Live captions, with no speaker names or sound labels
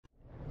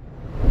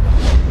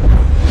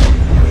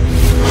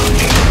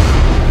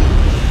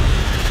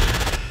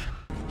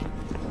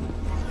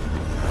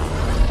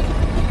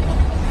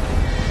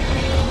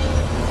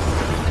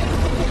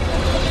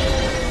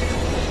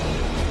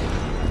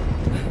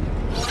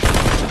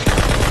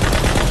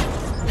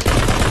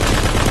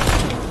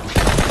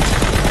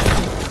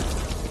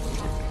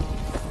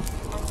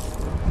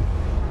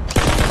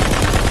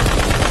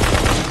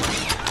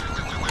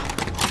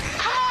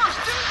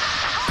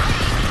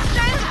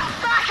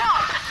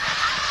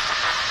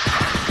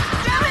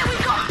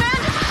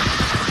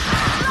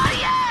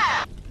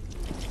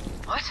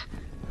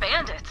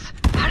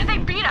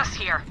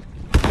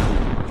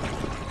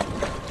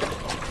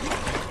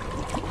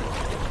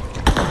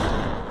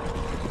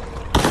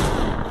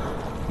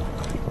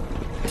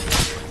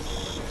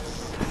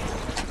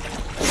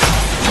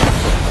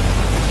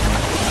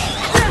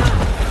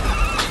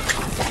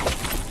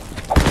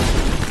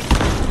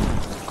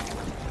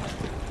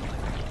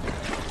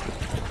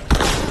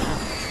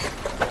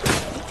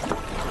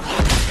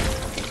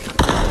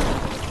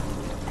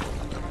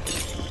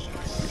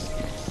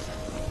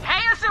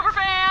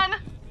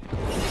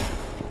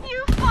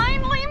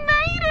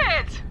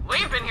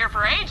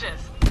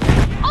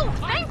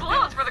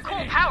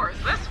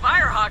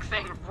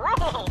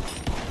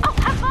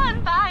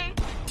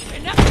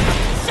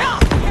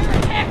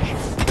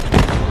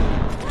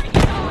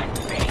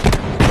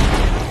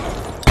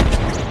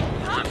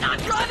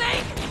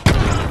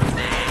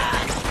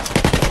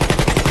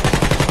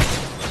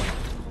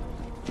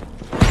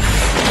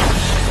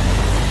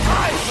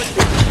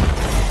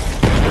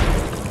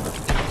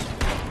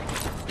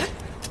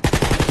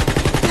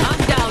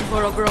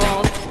tomorrow,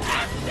 Brawl.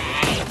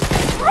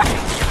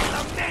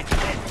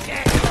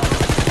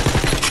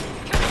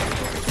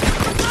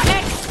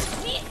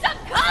 Need some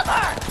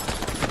cover!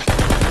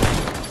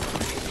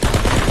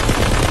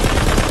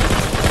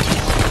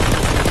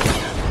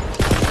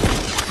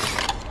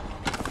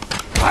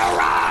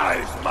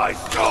 Arise, my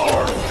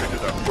sword, into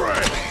the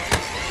fray!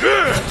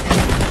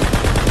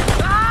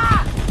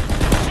 Ah!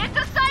 It's a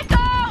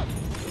psycho!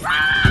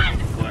 Run!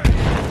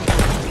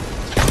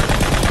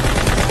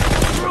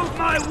 Prove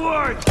my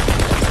words!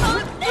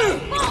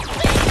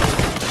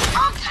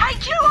 I'll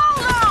take you all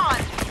on!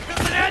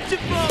 Coming at you,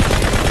 folks!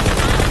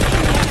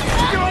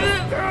 Got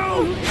it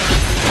through!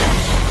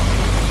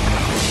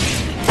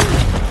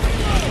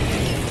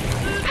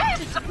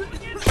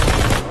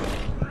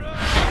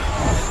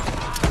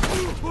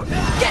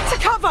 Get to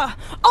cover!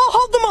 I'll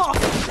hold them off!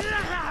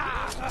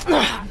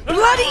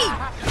 Bloody!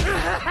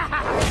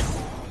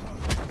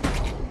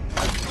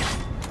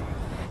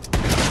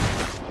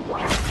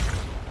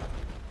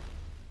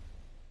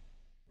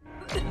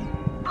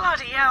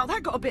 Bloody hell,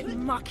 that got a bit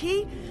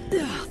mucky.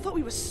 Ugh, I thought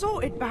we were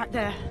sorted back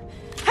there.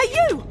 Hey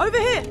you, over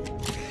here!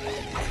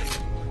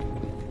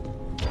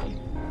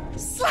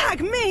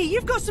 Slag me,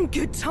 you've got some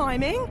good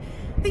timing.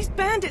 These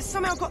bandits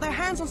somehow got their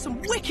hands on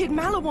some wicked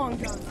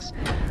Malawan guns.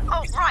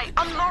 Oh, right,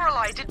 I'm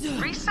Lorelei. Did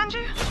Reese send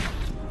you?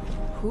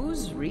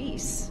 Who's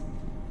Reese?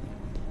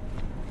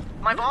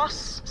 My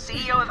boss,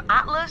 CEO of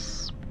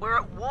Atlas. We're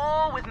at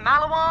war with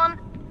Malawan.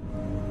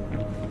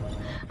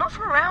 Not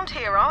from around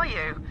here, are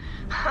you?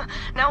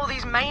 Now all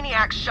these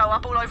maniacs show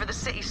up all over the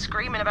city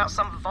screaming about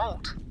some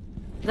vault.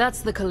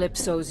 That's the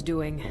Calypso's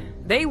doing.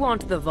 They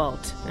want the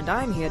vault, and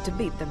I'm here to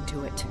beat them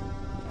to it.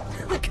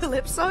 The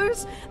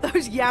Calypsos?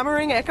 Those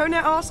yammering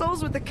EchoNet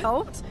arseholes with the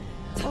cult?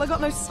 Well, I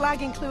got no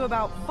slagging clue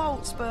about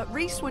vaults, but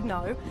Reese would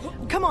know.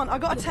 Come on, I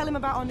gotta tell him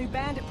about our new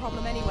bandit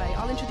problem anyway.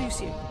 I'll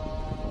introduce you.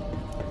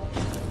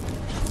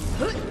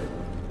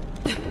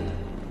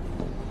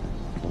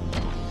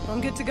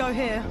 I'm good to go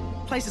here.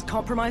 Place is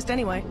compromised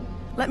anyway.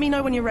 Let me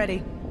know when you're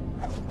ready.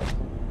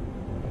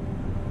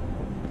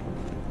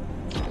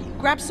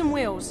 Grab some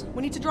wheels.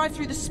 We need to drive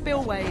through the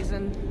spillways,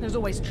 and there's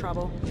always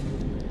trouble.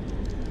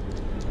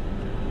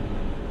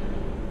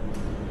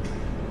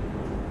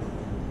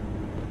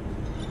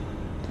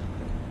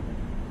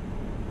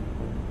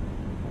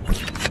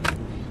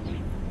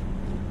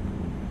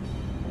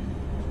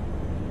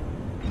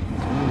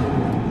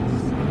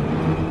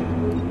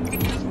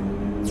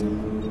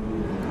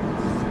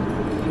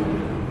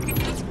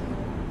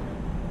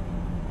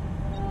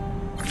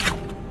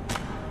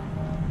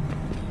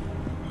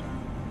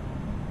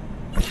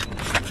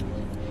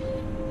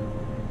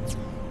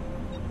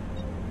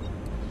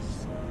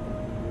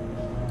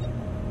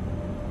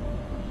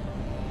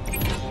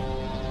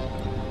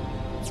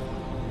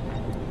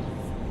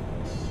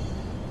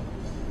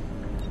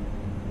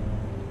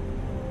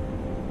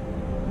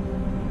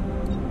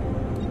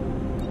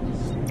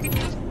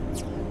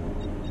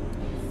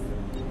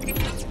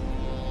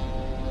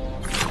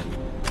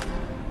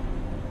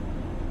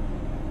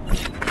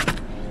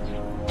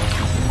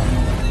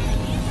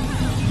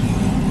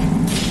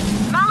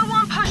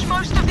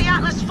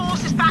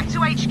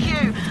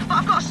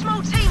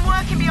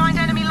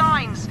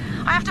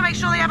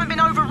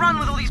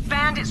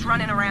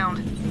 Running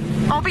around.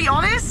 I'll be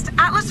honest,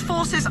 Atlas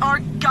forces are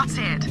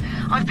gutted.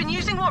 I've been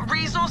using what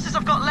resources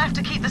I've got left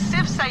to keep the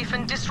Civ safe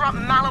and disrupt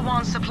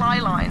Malawan's supply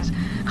lines.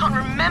 Can't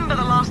remember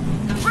the last...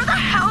 Where the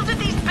hell did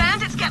these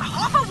bandits get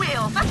hover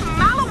wheels? That's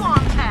Malawan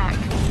tech.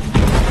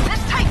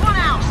 Let's take one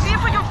out, see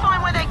if we can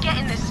find where they're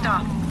getting this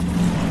stuff.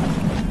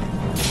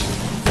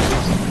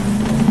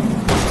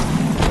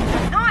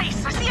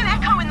 Nice! I see an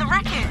Echo in the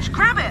wreckage.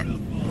 Grab it.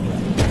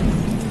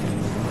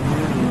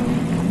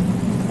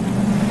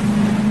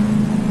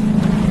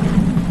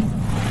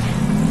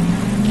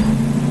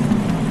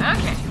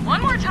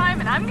 One more time,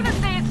 and I'm gonna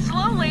say it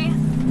slowly.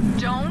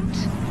 Don't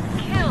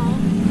kill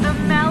the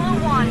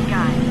Malawan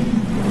guy.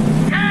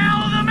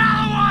 Kill the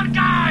Malawan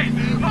guy!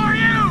 Or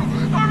you!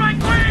 Or my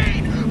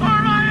queen!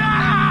 Or my...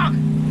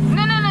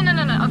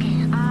 No. Okay,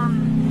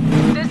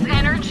 this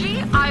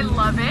energy, I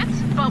love it,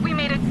 but we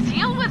made a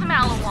deal with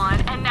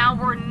Malawan, and now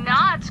we're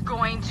not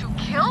going to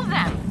kill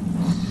them.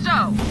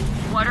 So,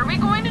 what are we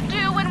going to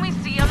do when we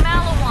see a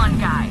Malawan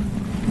guy?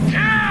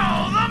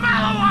 Kill the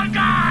Malawan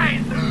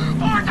guys!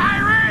 For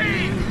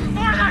Tyree!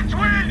 For the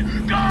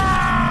twin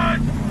god!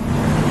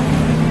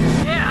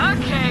 Yeah,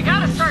 okay,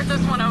 gotta start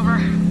this one over.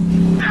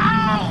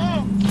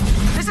 No!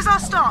 This is our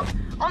stop.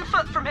 On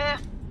foot from here.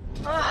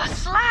 Ugh,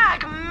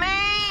 slag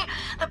me!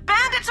 The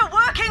bandits are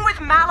working with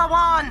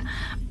Malawan!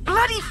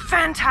 Bloody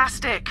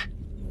fantastic!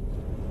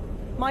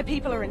 My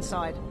people are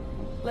inside.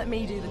 Let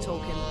me do the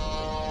talking.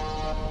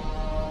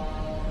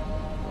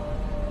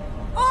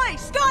 Oi,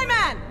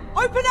 Skyman!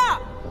 Open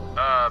up!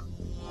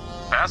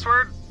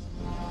 Password?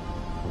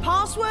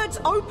 Passwords,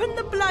 open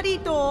the bloody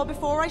door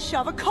before I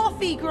shove a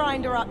coffee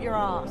grinder up your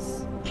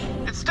ass.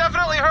 It's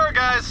definitely her,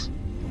 guys.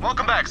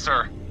 Welcome back,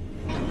 sir.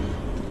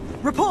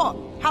 Report.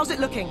 How's it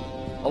looking?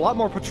 A lot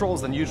more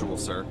patrols than usual,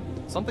 sir.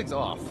 Something's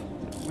off.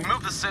 We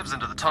moved the civs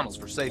into the tunnels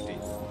for safety.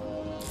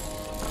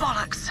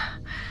 Bollocks.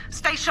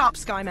 Stay sharp,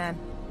 Skyman.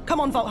 Come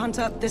on, Vault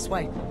Hunter, this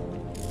way.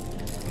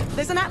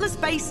 There's an Atlas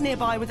base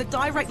nearby with a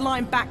direct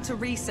line back to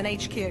Reese and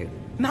HQ.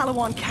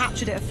 Malawan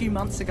captured it a few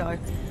months ago.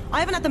 I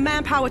haven't had the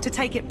manpower to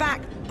take it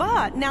back,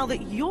 but now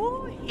that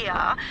you're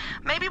here,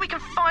 maybe we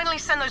can finally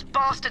send those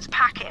bastards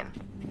packing.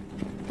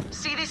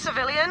 See these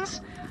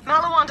civilians?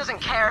 Malawan doesn't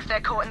care if they're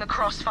caught in the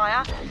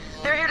crossfire.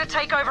 They're here to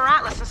take over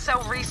Atlas and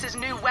sell Reese's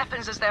new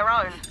weapons as their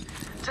own.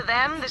 To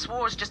them, this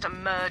war is just a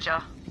merger.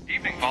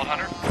 Evening, Vault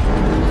Hunter.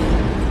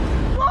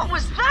 What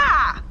was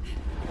that?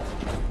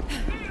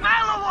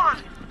 Malawan!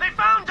 They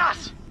found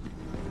us!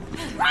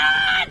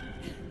 Run!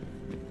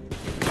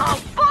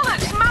 Oh,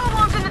 bollocks!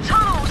 Malawan's in the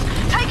tunnels!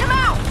 Take him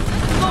out!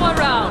 Go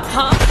around,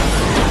 huh?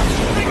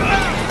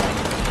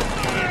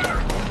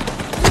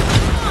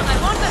 Come on, I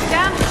want the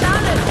damn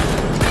salad!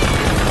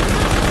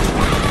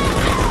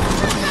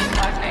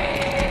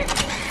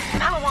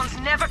 Malawan's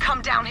never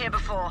come down here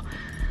before.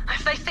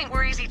 If they think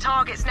we're easy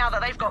targets now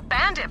that they've got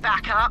Bandit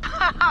back up,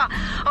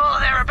 oh,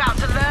 they're about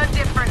to learn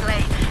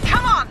differently.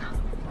 Come on!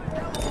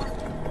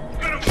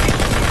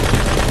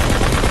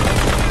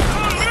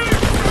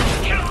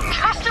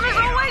 Customer's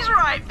always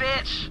right,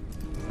 bitch.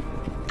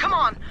 Come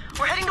on,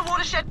 we're heading to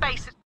Watershed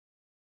Base.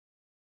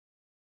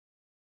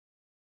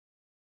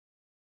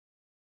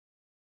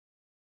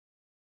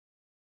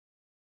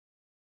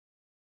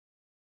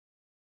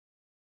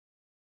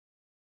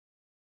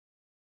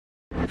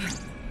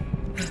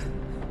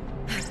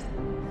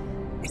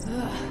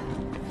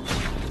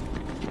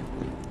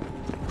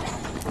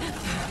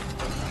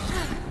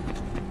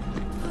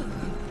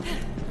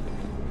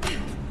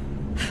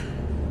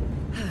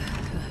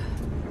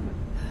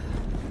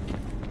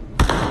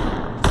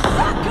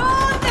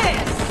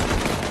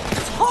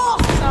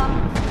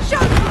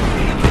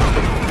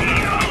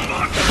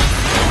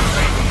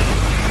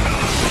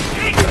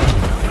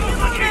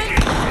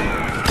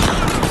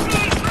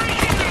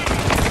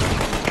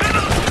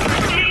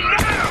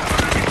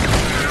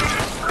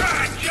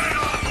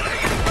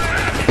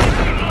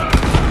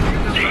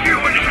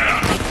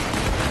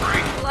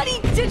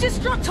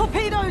 Digistruct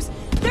torpedoes!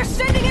 They're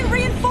sending in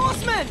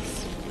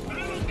reinforcements!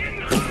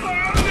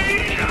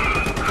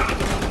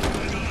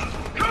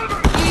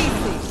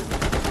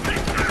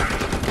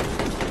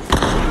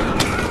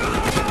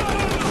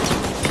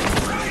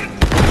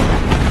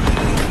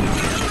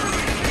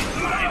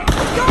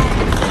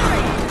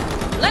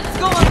 Let's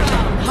go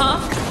around,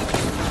 huh?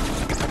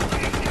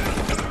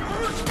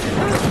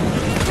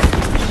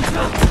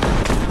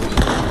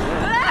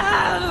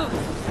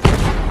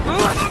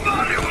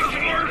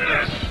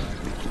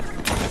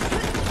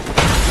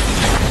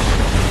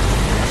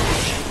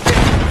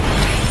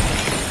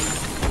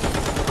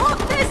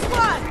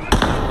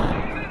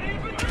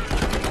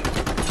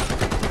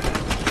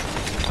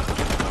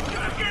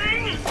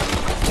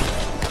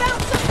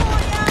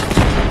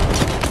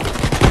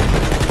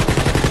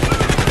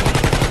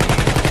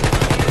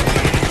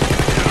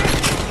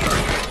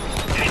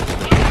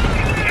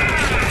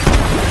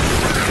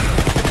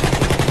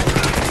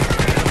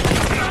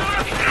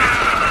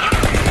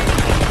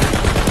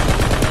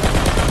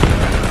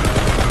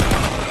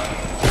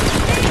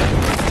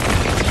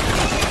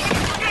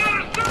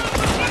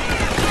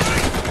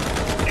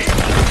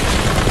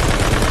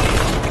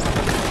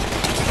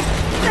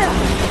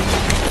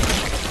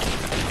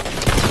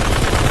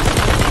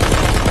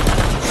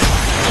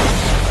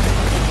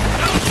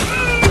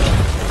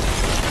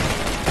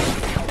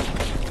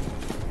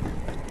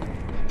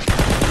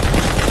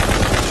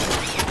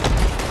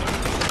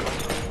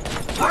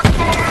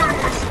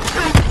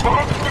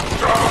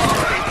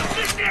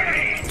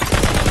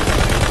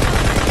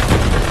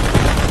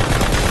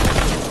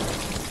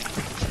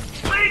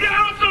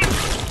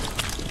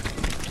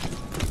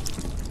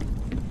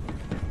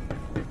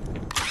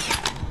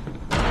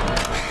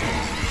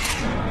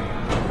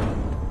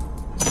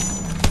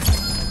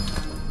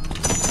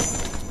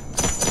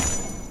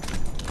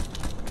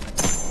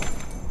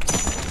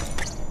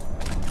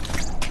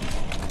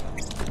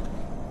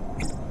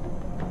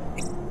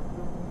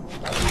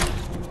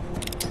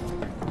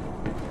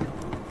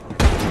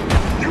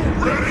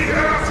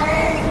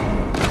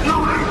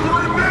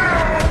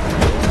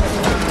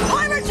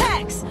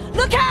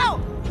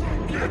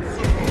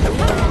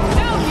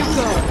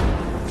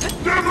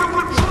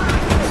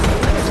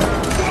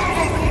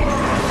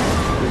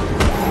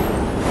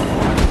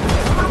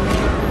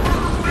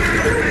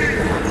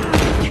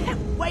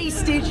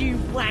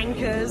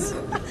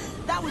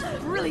 That was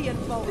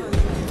brilliant, Bolton.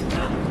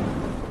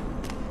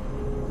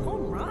 All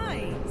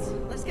right,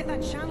 let's get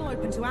that channel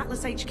open to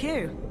Atlas HQ.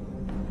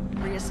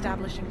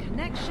 Re-establishing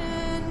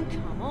connection,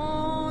 come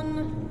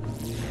on.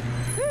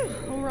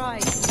 Whew, all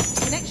right,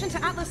 connection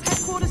to Atlas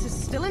headquarters is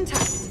still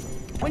intact.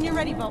 When you're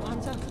ready, Vault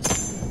Hunter.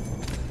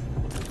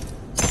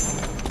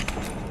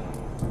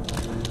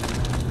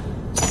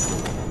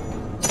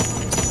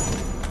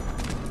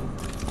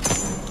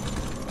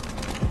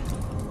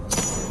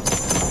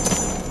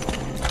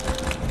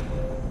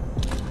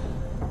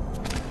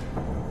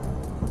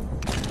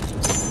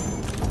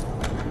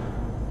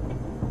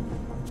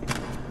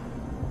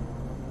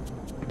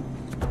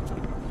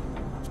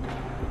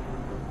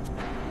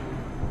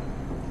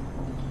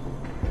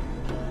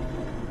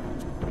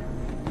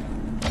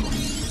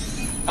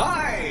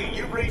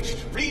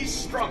 reached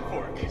Reese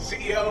Strongfork,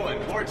 CEO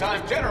and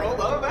four-time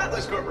General of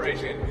Atlas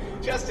Corporation.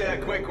 Just a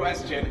quick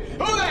question. Who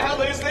the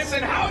hell is this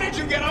and how did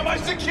you get on my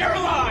secure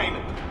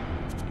line?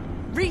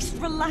 Reese,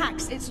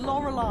 relax. It's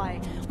Lorelei.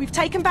 We've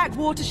taken back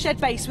Watershed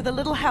Base with a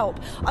little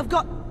help. I've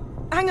got...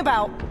 Hang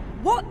about.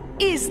 What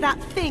is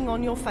that thing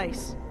on your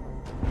face?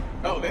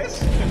 Oh, this?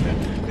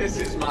 This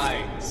is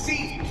my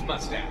siege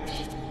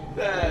mustache.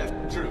 The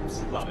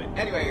troops love it.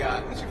 Anyway,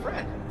 who's your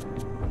friend?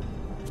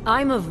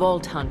 I'm a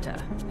Vault Hunter,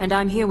 and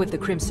I'm here with the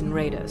Crimson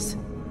Raiders.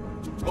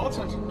 Vault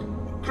Hunter?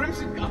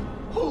 Crimson? Oh,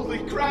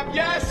 holy crap,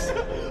 yes!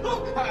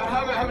 Oh,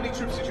 how many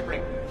troops did you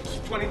bring?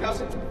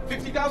 20,000?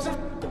 50,000?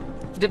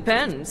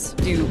 Depends.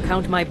 Do you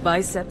count my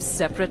biceps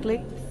separately?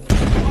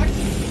 What?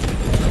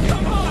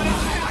 Come on!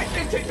 I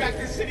can take back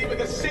this city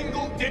with a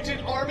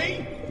single-digit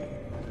army?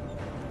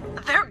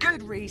 They're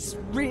good, Reese.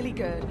 Really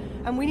good.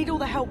 And we need all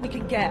the help we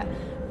can get.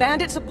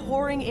 Bandits are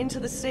pouring into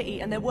the city,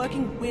 and they're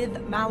working with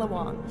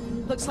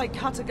Malawan. Looks like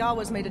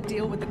Katagawa's made a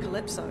deal with the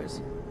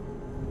Calypsos.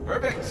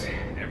 Perfect.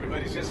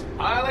 Everybody's just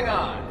piling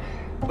on.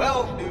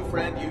 Well, new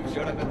friend, you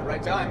showed up at the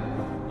right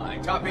time. My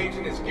top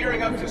agent is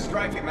gearing up to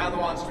strike at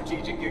Malawan's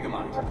strategic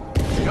gigamine.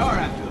 We are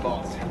after the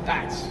vaults.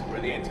 That's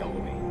where the intel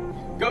will be.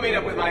 Go meet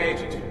up with my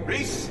agent.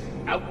 Reese,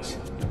 out.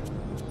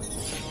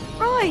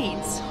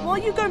 Right. While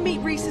you go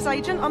meet Reese's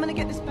agent, I'm gonna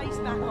get this base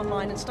back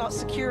online and start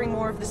securing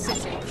more of the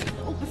city.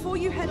 Oh, before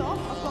you head off,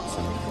 I've got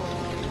something for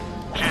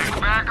you. Check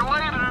back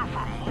later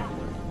for more.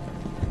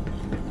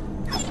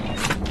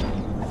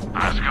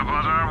 Ask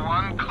about our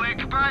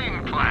one-click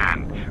buying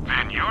plan.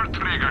 When your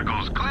trigger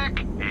goes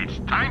click, it's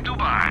time to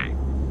buy.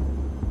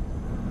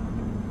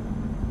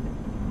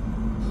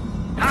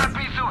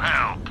 Happy to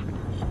help.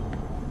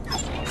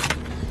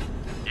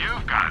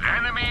 You've got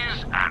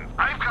enemies, and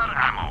I've got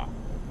ammo.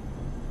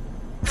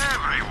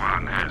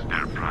 Everyone has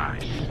their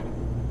price.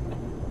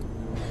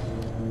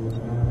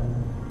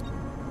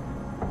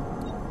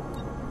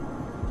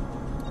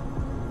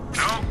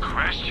 No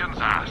questions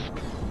asked.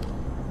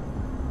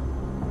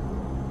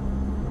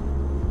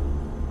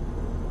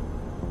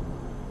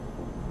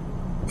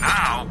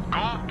 Now,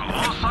 go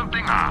blow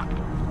something up.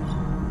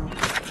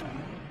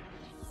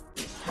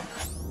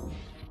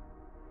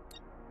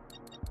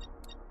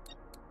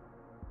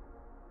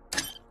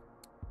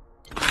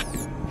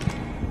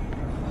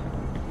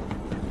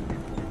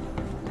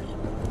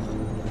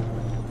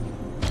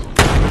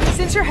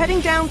 Since you're heading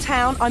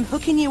downtown, I'm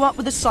hooking you up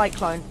with a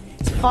cyclone.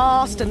 It's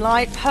fast and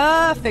light,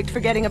 perfect for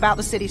getting about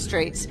the city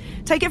streets.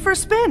 Take it for a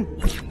spin.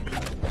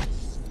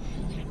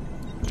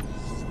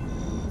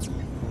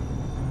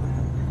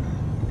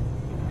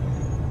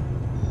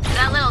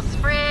 That little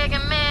sprig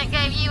of mint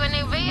gave you a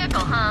new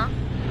vehicle, huh?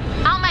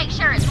 I'll make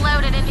sure it's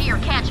loaded into your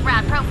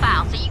catch-ride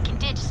profile so you can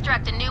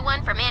destruct a new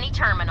one from any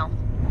terminal.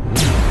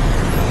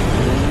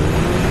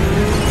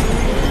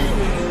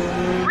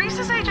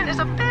 Reese's agent is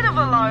a bit of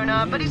a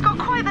loner, but he's got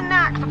quite the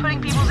knack for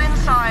putting people's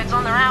insides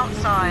on their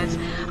outsides.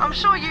 I'm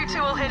sure you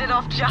two will hit it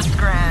off just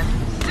grand.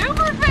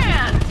 Super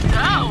fan!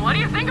 So, what do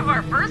you think of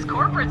our first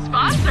corporate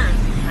sponsors?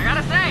 I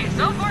gotta say,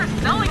 so far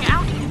selling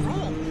out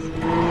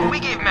rules. We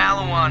gave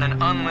Malawan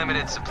an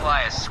unlimited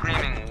supply of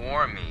screaming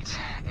war meat,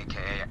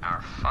 aka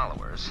our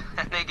followers,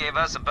 and they gave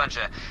us a bunch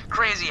of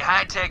crazy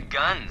high-tech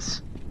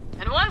guns.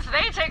 And once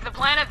they take the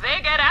planet,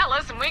 they get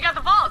Atlas and we got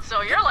the vault,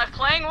 so you're left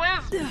playing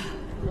with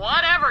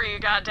whatever you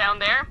got down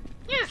there.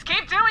 You just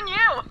keep doing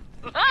you.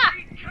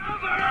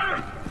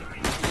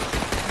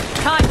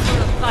 Time for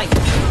the fight.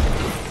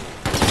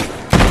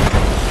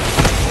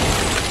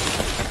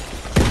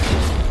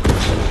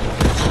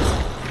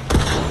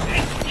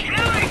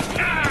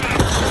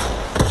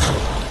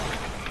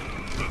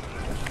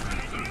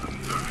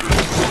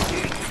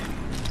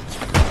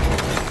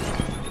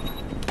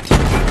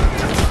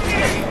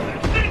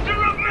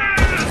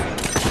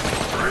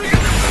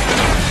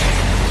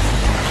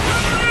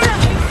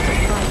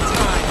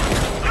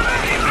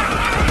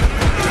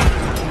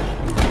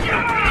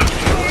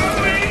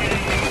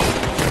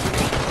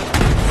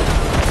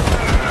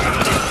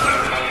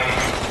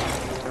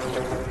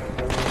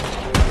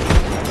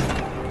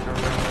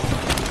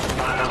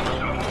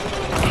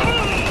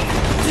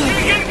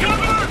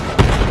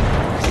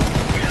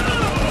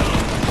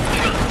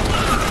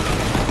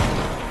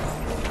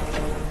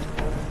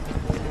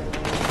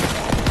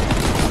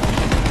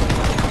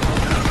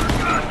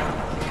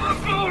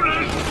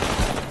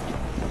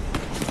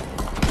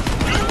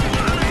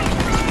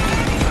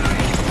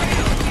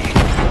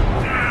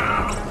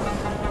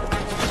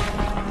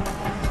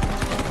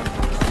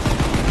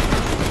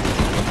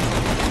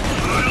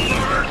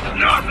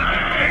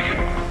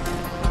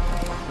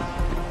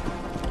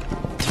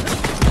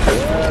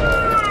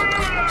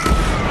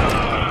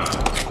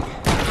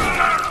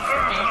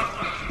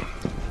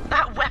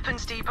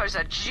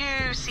 A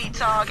juicy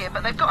target,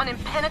 but they've got an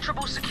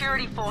impenetrable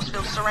security force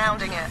field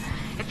surrounding it.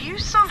 If you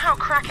somehow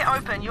crack it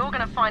open, you're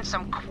gonna find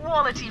some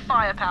quality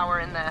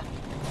firepower in there.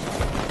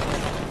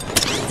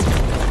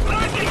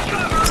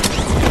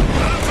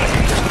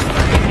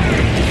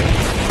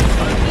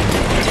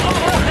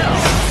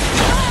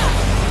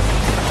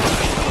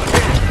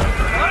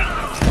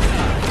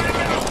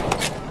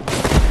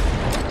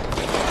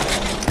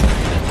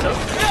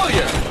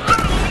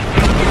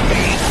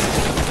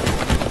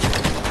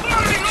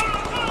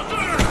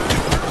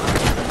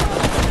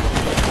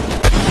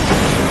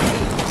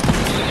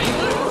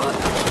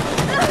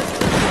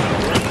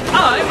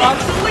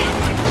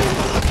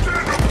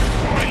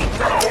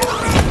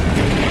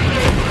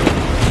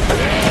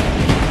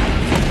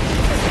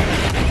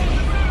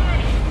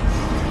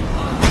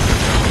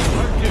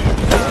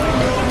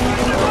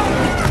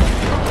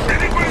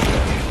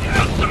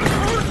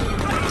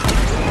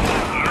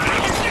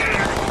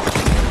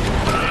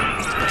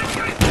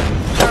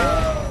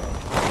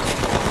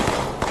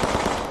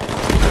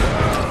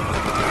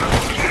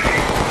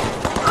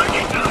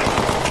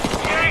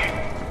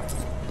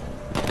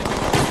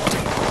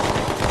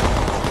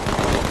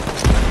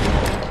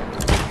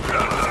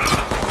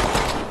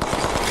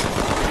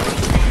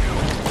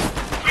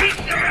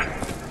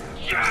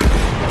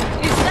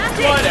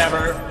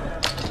 Whatever.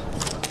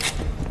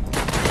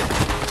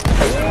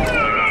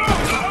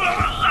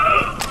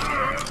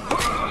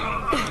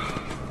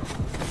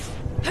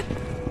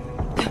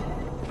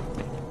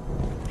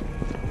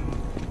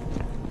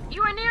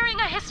 You are nearing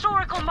a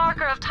historical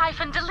marker of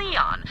Typhon de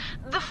Leon,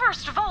 the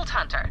first Vault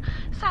Hunter.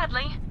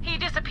 Sadly, he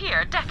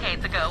disappeared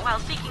decades ago while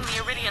seeking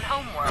the Iridian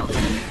homeworld.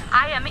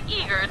 I am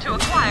eager to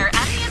acquire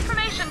any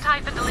information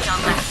Typhon de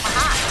Leon left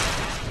behind.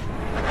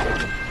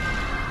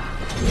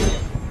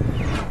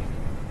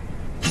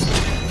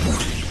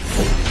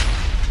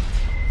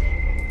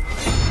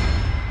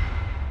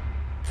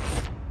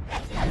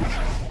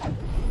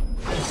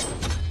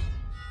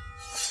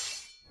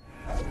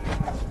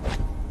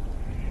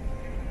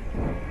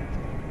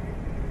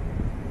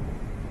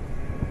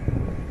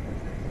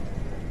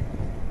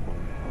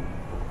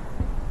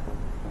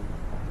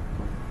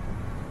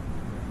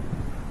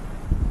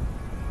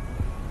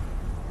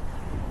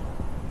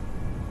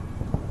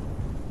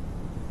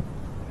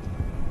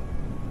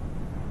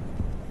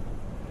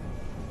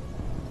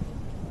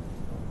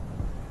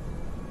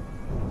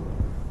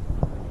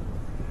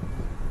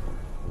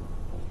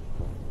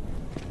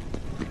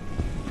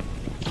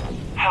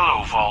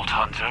 Hello, Vault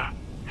Hunter.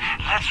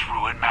 Let's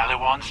ruin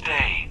Maliwan's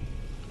day.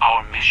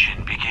 Our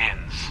mission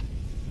begins.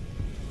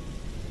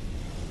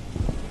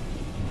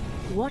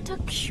 What a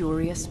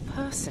curious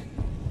person.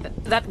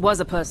 That was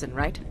a person,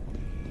 right?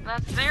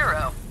 That's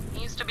Zero.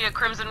 He used to be a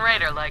Crimson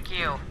Raider like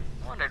you.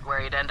 Wondered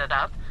where he'd ended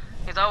up.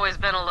 He's always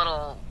been a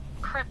little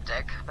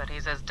cryptic, but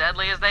he's as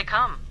deadly as they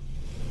come.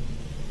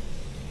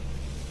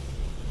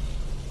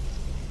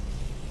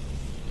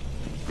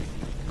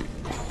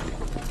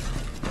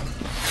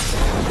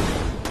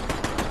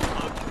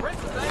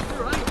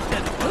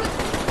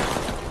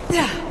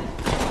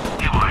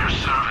 Beware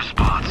service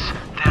bots.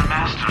 Their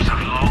masters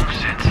have long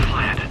since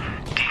fled.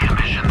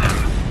 Decommission them.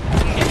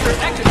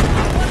 Interaction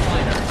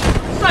one-liner.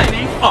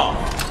 Signing off.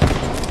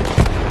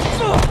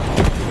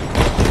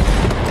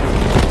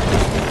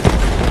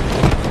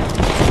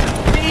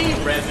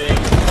 Revving.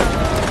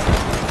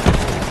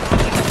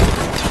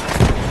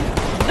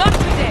 Not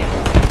today!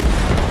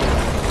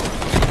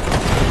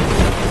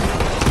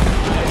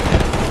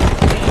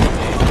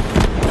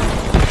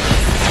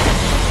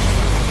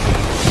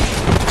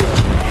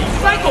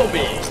 Psycho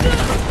Beam.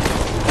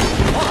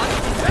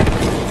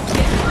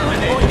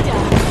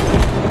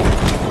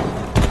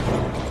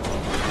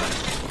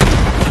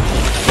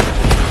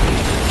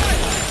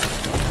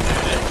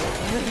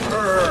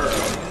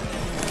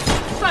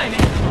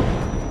 Signing.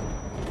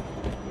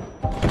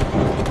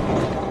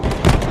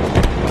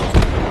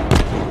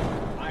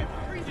 I'm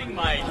freezing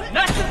my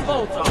nuts and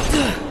bolts off.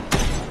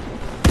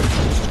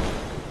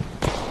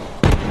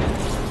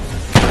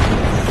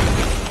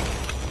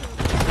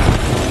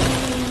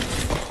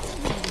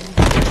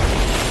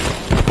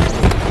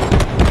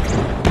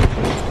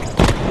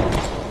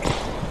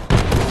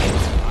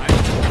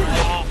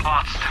 All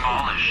bots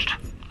demolished.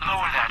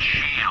 Lower that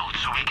shield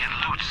so we can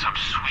loot some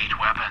sweet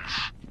weapons.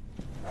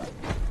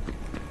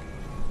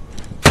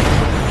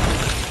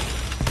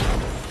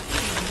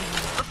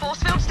 The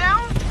force field's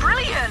down?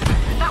 Brilliant!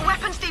 That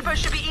weapons depot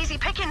should be easy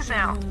pickings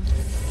now.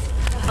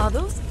 Are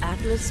those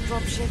Atlas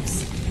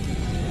dropships?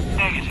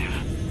 Negative.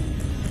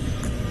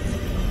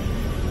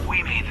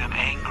 We made them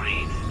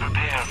angry.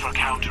 Prepare for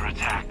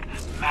counterattack.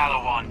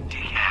 Maliwan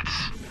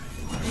dickheads.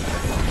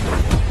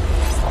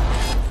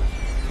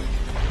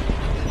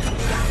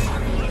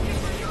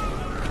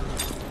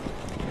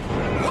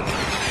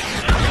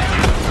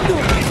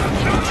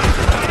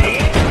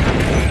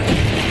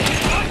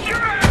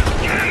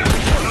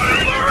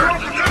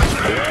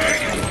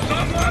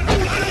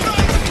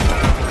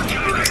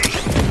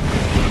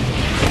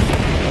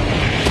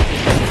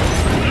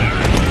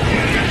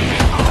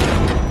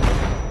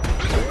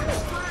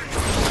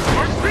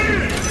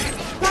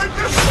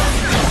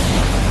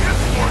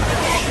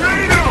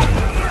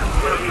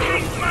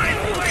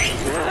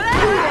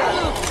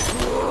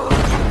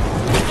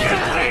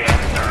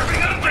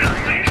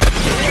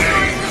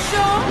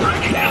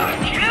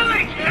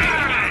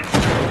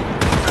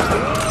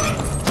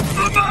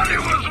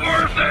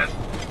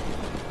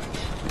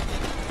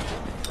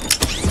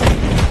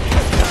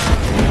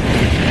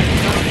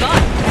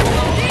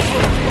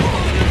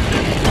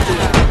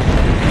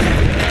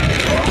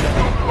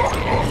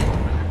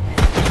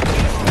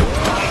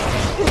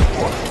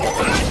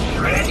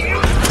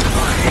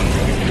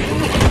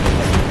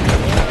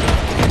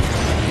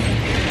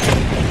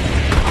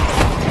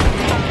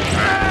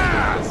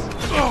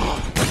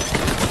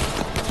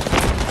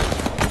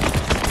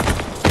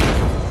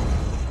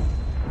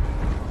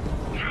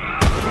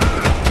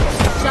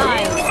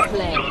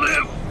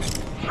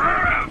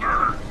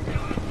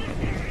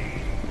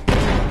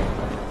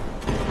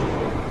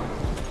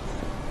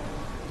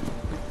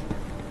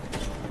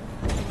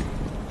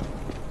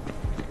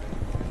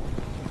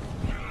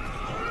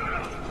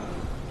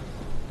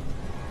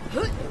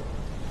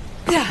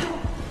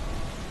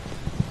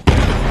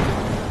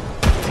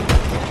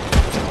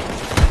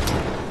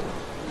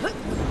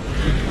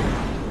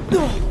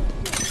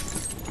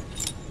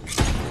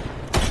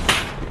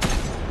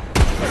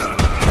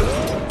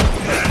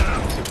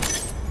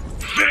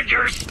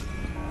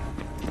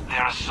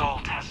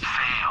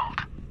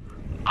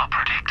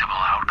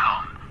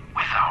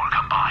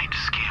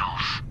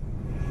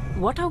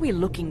 we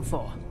looking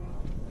for?